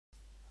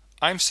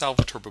I'm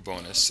Salvatore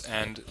Babones,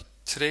 and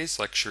today's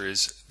lecture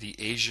is the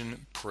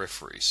Asian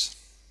Peripheries.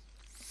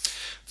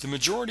 The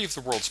majority of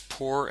the world's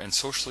poor and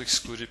socially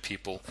excluded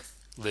people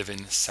live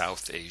in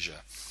South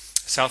Asia.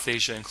 South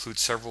Asia includes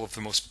several of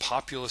the most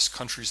populous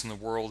countries in the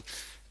world,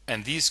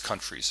 and these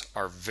countries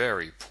are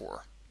very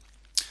poor.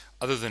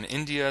 Other than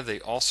India,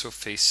 they also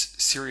face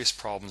serious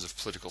problems of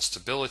political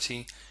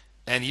stability,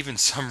 and even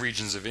some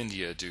regions of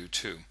India do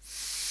too.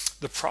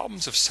 The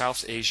problems of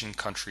South Asian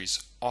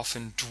countries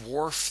often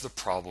dwarf the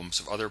problems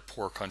of other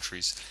poor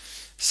countries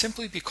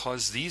simply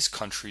because these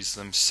countries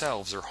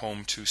themselves are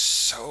home to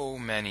so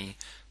many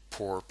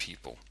poor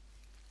people.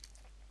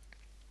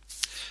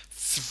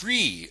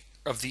 3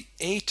 of the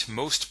 8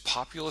 most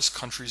populous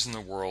countries in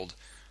the world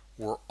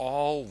were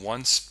all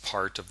once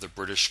part of the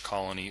British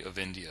colony of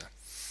India.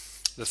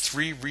 The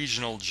 3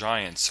 regional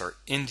giants are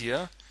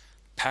India,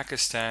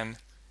 Pakistan,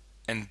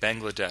 and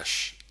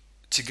Bangladesh,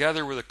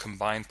 together with a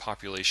combined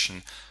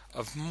population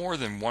of more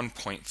than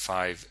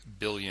 1.5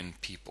 billion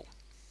people.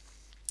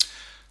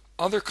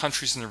 Other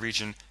countries in the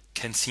region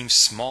can seem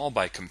small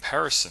by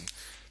comparison,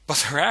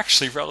 but they're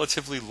actually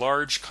relatively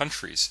large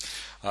countries.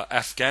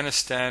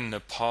 Afghanistan,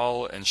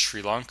 Nepal, and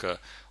Sri Lanka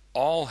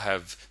all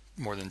have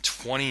more than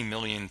 20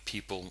 million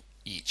people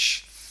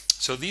each.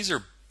 So these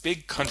are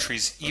big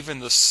countries. Even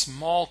the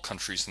small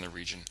countries in the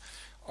region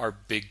are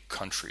big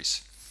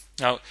countries.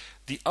 Now,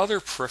 the other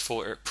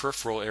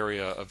peripheral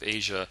area of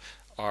Asia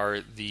are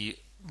the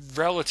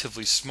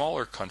relatively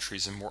smaller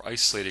countries and more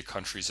isolated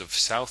countries of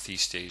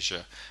Southeast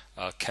Asia,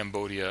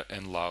 Cambodia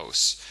and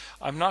Laos.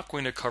 I'm not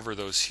going to cover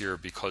those here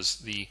because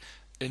the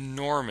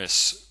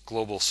enormous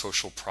global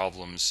social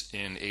problems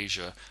in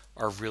Asia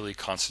are really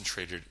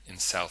concentrated in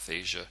South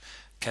Asia.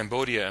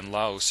 Cambodia and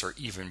Laos are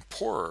even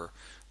poorer,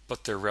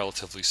 but they're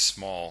relatively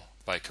small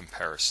by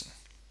comparison.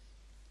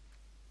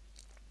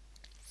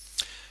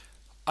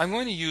 I'm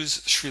going to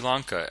use Sri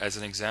Lanka as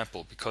an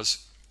example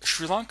because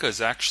Sri Lanka is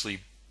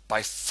actually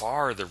by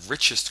far the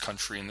richest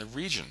country in the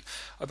region,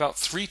 about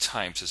 3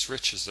 times as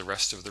rich as the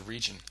rest of the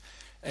region.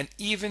 And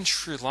even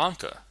Sri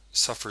Lanka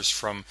suffers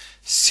from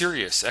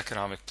serious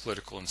economic,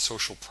 political, and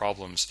social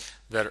problems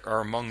that are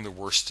among the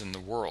worst in the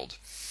world.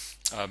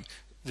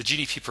 The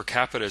GDP per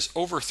capita is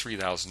over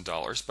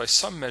 $3,000. By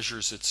some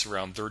measures, it's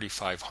around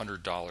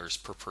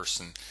 $3,500 per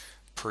person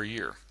per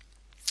year.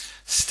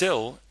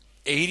 Still,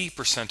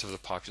 80% of the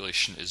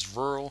population is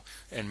rural,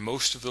 and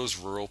most of those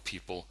rural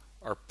people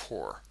are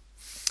poor.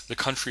 The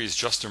country is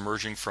just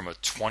emerging from a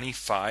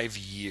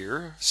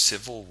 25-year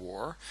civil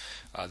war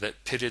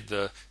that pitted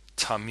the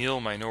Tamil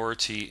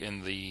minority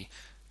in the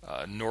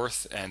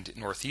north and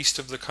northeast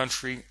of the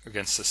country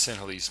against the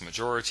Sinhalese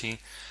majority.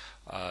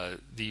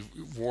 The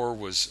war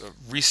was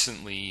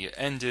recently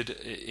ended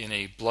in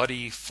a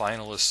bloody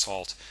final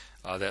assault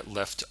that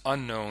left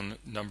unknown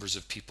numbers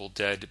of people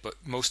dead, but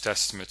most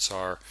estimates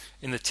are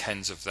in the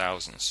tens of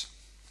thousands.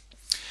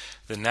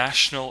 The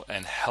national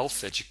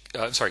health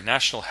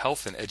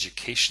and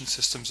education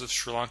systems of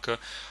Sri Lanka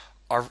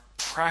are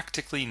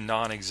practically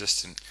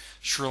non-existent.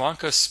 Sri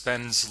Lanka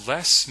spends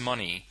less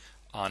money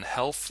on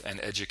health and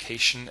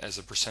education as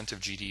a percent of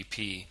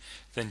GDP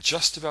than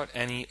just about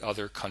any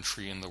other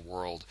country in the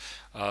world.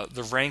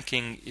 The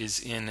ranking is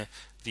in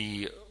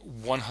the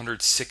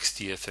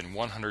 160th and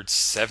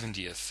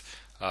 170th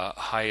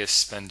highest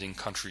spending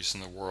countries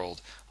in the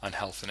world on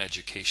health and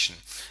education.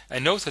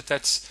 And note that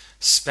that's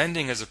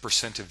spending as a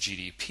percent of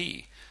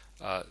GDP.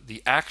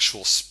 The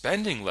actual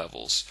spending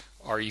levels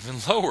are even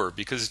lower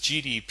because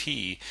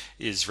GDP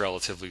is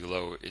relatively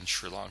low in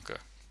Sri Lanka.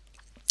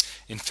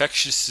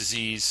 Infectious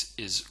disease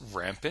is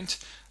rampant.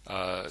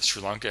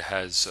 Sri Lanka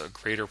has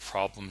greater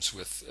problems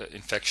with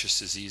infectious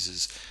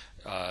diseases,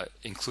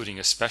 including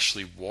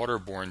especially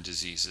waterborne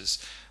diseases,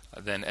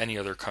 than any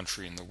other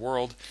country in the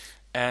world.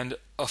 And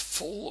a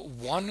full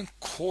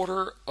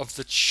 1/4 of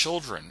the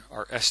children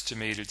are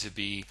estimated to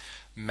be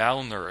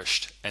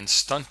malnourished and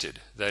stunted.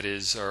 That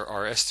is,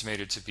 are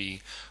estimated to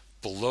be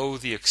below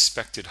the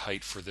expected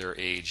height for their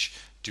age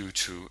due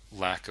to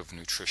lack of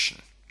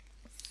nutrition.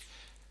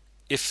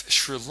 If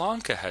Sri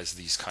Lanka has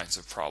these kinds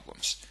of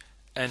problems,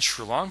 and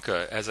Sri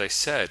Lanka, as I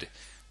said,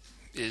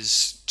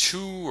 is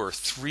 2 or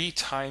 3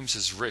 times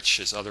as rich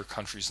as other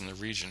countries in the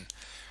region,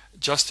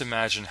 just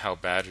imagine how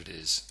bad it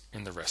is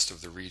in the rest of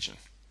the region.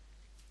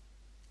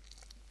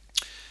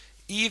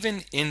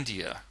 Even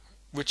India,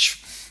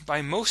 which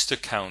by most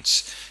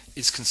accounts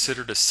is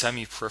considered a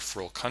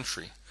semi-peripheral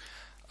country,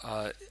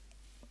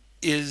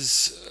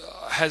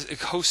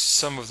 it hosts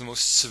some of the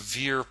most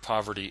severe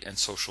poverty and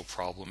social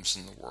problems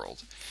in the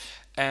world.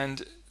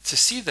 And to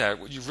see that,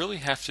 what you really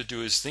have to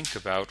do is think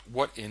about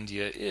what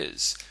India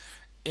is.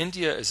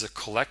 India is a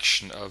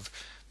collection of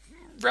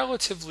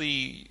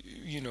relatively,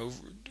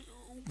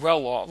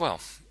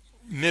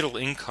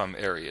 middle-income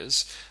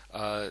areas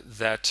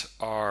that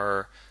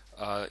are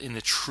in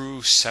the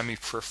true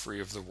semi-periphery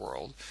of the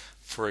world.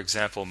 For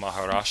example,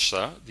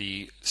 Maharashtra,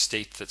 the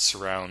state that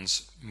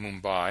surrounds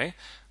Mumbai,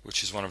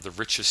 which is one of the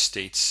richest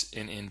states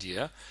in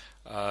India,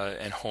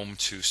 and home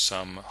to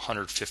some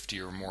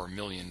 150 or more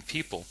million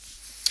people.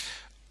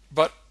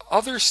 But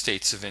Other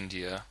states of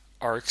India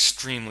are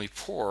extremely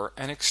poor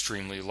and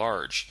extremely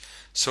large.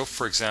 So,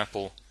 for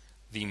example,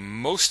 the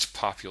most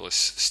populous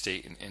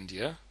state in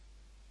India,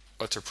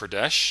 Uttar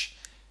Pradesh,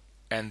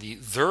 and the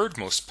third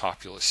most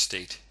populous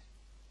state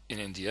in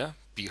India,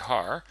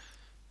 Bihar,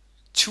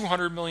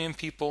 200 million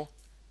people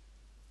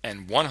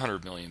and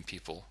 100 million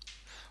people,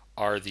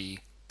 are the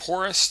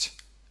poorest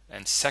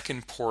and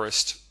second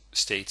poorest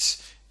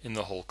states in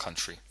the whole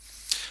country.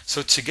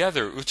 So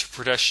together, Uttar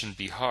Pradesh and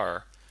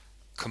Bihar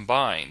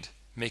combined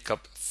make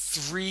up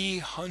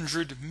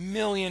 300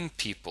 million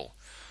people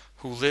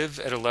who live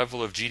at a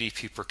level of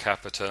GDP per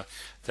capita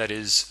that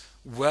is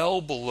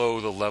well below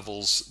the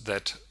levels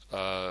that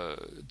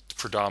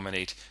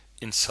predominate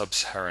in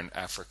sub-Saharan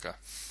Africa.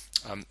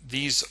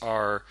 These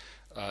are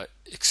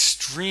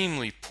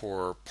extremely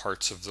poor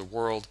parts of the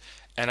world,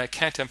 and I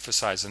can't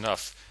emphasize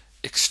enough,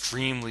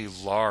 extremely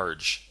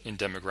large in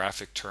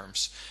demographic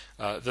terms.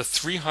 The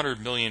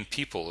 300 million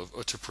people of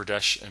Uttar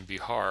Pradesh and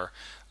Bihar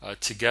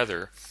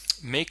together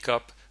make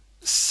up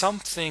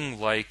something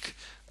like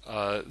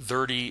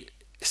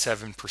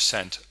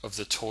 37% of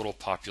the total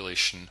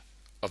population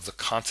of the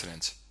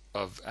continent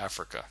of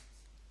Africa.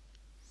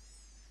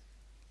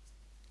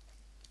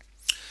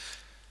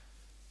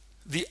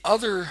 The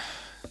other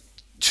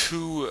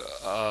two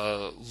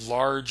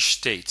large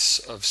states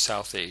of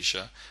South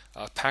Asia,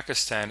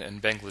 Pakistan and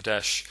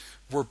Bangladesh,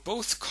 were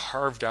both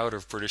carved out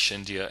of British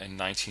India in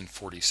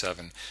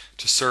 1947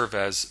 to serve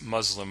as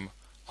Muslim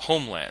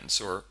homelands,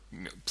 or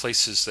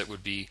places that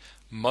would be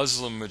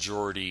Muslim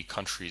majority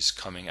countries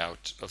coming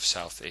out of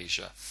South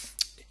Asia.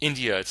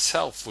 India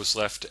itself was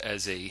left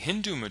as a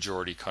Hindu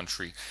majority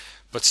country,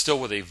 but still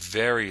with a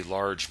very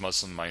large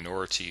Muslim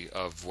minority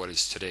of what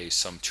is today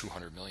some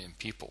 200 million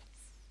people.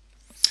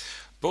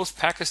 Both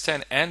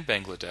Pakistan and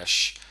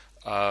Bangladesh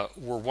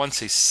were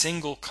once a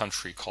single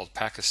country called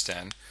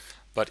Pakistan,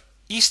 but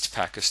East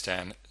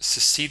Pakistan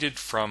seceded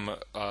from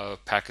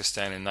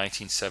Pakistan in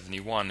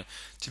 1971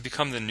 to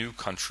become the new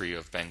country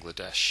of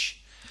Bangladesh.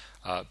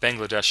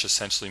 Bangladesh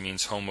essentially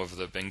means home of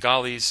the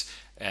Bengalis,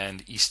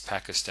 and East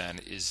Pakistan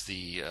is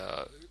the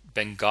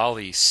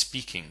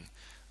Bengali-speaking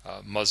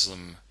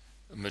Muslim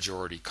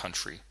majority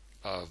country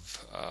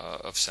of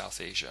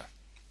South Asia.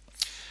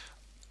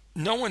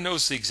 No one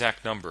knows the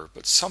exact number,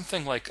 but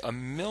something like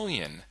 1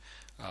 million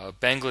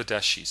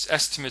Bangladeshis,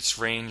 estimates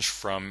range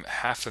from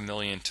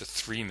 500,000 to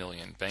 3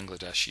 million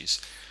Bangladeshis,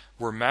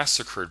 were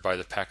massacred by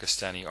the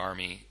Pakistani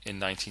army in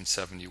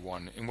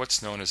 1971 in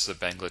what's known as the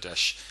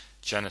Bangladesh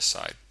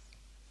Genocide.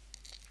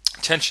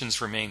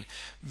 Tensions remain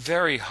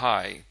very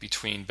high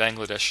between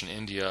Bangladesh and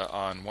India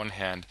on one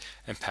hand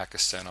and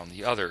Pakistan on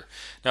the other.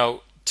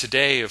 Now,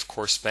 today, of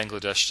course,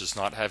 Bangladesh does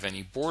not have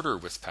any border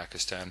with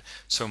Pakistan,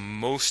 so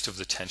most of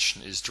the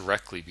tension is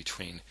directly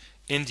between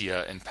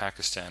India and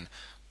Pakistan,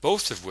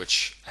 both of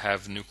which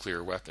have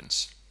nuclear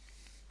weapons.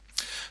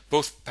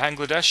 Both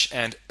Bangladesh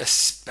and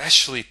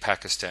especially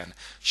Pakistan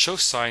show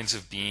signs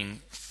of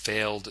being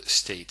failed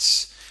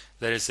states.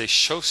 That is, they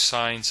show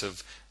signs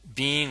of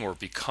being or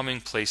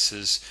becoming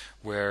places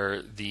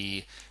where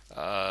the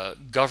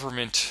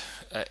government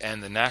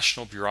and the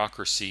national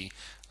bureaucracy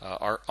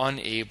are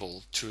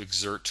unable to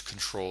exert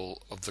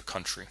control of the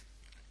country.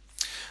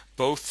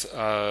 Both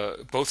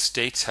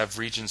states have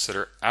regions that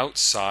are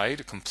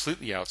outside,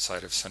 completely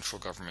outside of central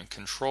government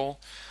control.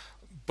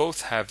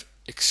 Both have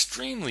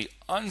extremely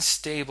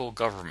unstable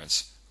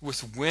governments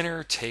with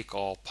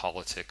winner-take-all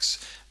politics,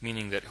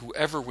 meaning that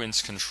whoever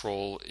wins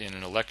control in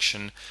an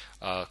election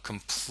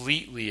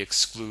completely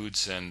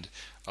excludes and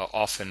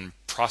often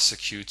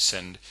prosecutes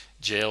and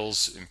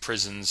jails,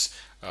 imprisons,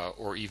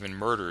 or even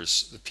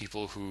murders the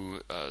people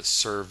who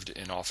served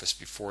in office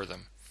before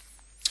them.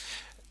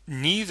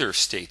 Neither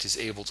state is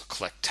able to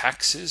collect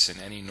taxes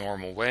in any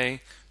normal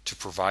way, to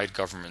provide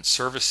government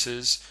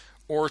services,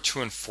 or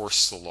to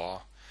enforce the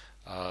law.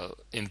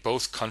 In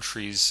both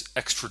countries,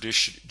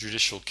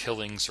 extrajudicial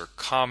killings are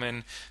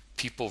common.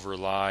 People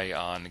rely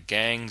on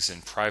gangs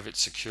and private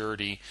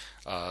security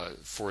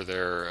for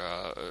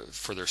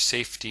their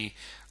safety.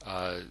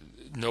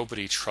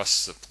 Nobody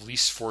trusts the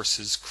police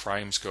forces.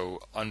 Crimes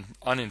go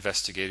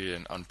uninvestigated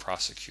and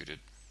unprosecuted.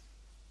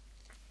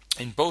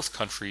 In both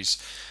countries,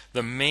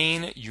 the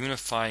main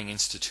unifying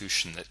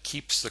institution that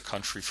keeps the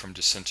country from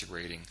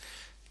disintegrating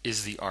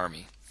is the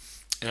army.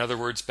 In other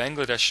words,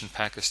 Bangladesh and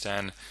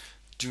Pakistan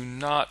do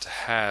not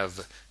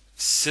have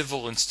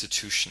civil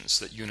institutions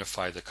that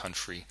unify the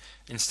country.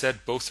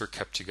 Instead, both are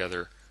kept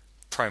together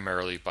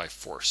primarily by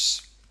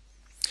force.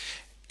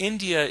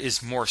 India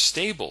is more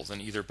stable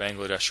than either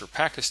Bangladesh or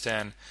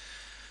Pakistan,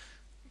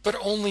 but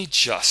only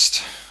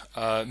just.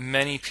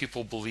 Many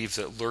people believe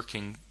that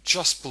lurking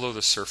just below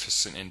the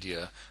surface in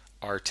India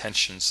are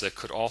tensions that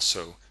could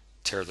also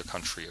tear the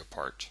country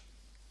apart.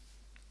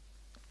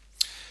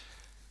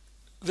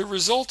 The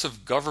result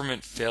of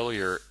government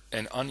failure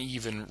and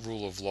uneven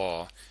rule of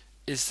law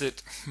is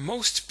that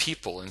most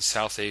people in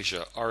South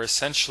Asia are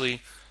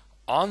essentially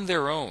on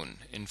their own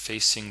in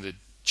facing the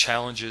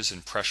challenges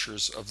and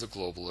pressures of the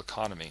global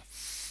economy.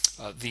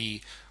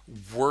 The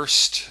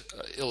worst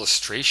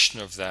illustration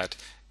of that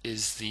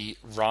is the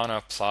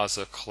Rana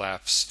Plaza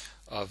collapse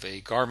of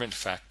a garment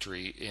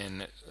factory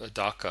in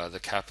Dhaka, the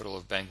capital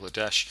of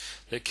Bangladesh,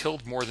 that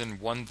killed more than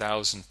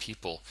 1,000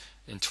 people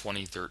in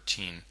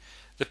 2013.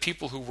 The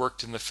people who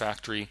worked in the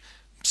factory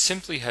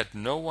simply had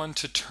no one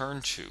to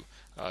turn to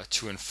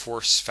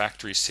enforce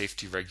factory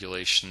safety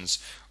regulations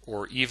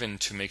or even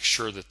to make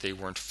sure that they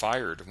weren't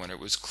fired when it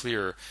was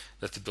clear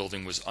that the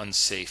building was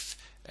unsafe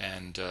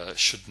and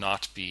should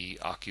not be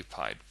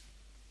occupied.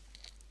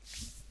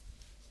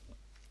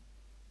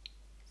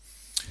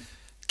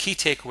 Key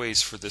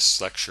takeaways for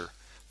this lecture.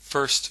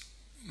 First,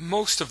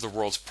 most of the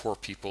world's poor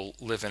people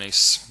live in a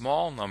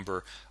small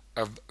number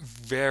of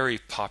very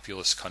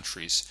populous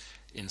countries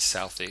in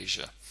South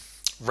Asia.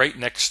 Right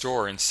next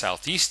door in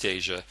Southeast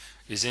Asia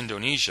is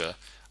Indonesia,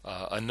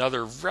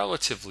 another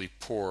relatively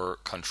poor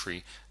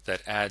country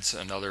that adds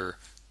another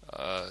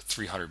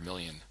 300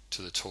 million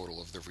to the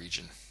total of the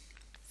region.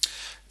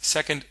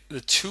 Second,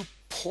 the two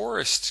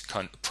poorest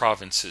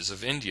provinces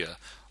of India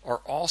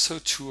are also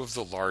two of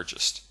the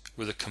largest,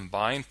 with a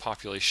combined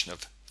population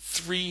of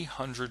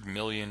 300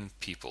 million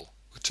people,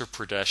 Uttar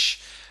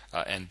Pradesh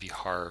and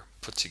Bihar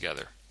put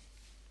together.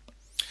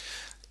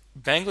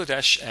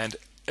 Bangladesh and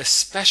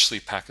especially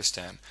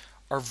Pakistan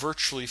are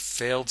virtually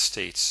failed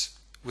states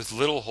with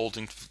little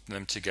holding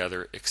them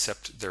together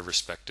except their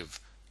respective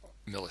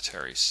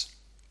militaries.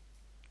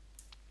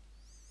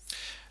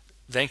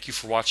 Thank you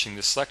for watching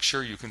this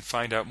lecture. You can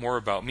find out more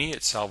about me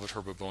at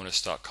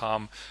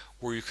salvatorebabones.com,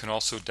 where you can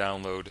also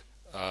download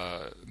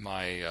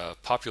my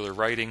popular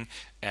writing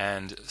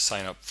and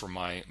sign up for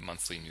my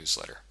monthly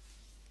newsletter.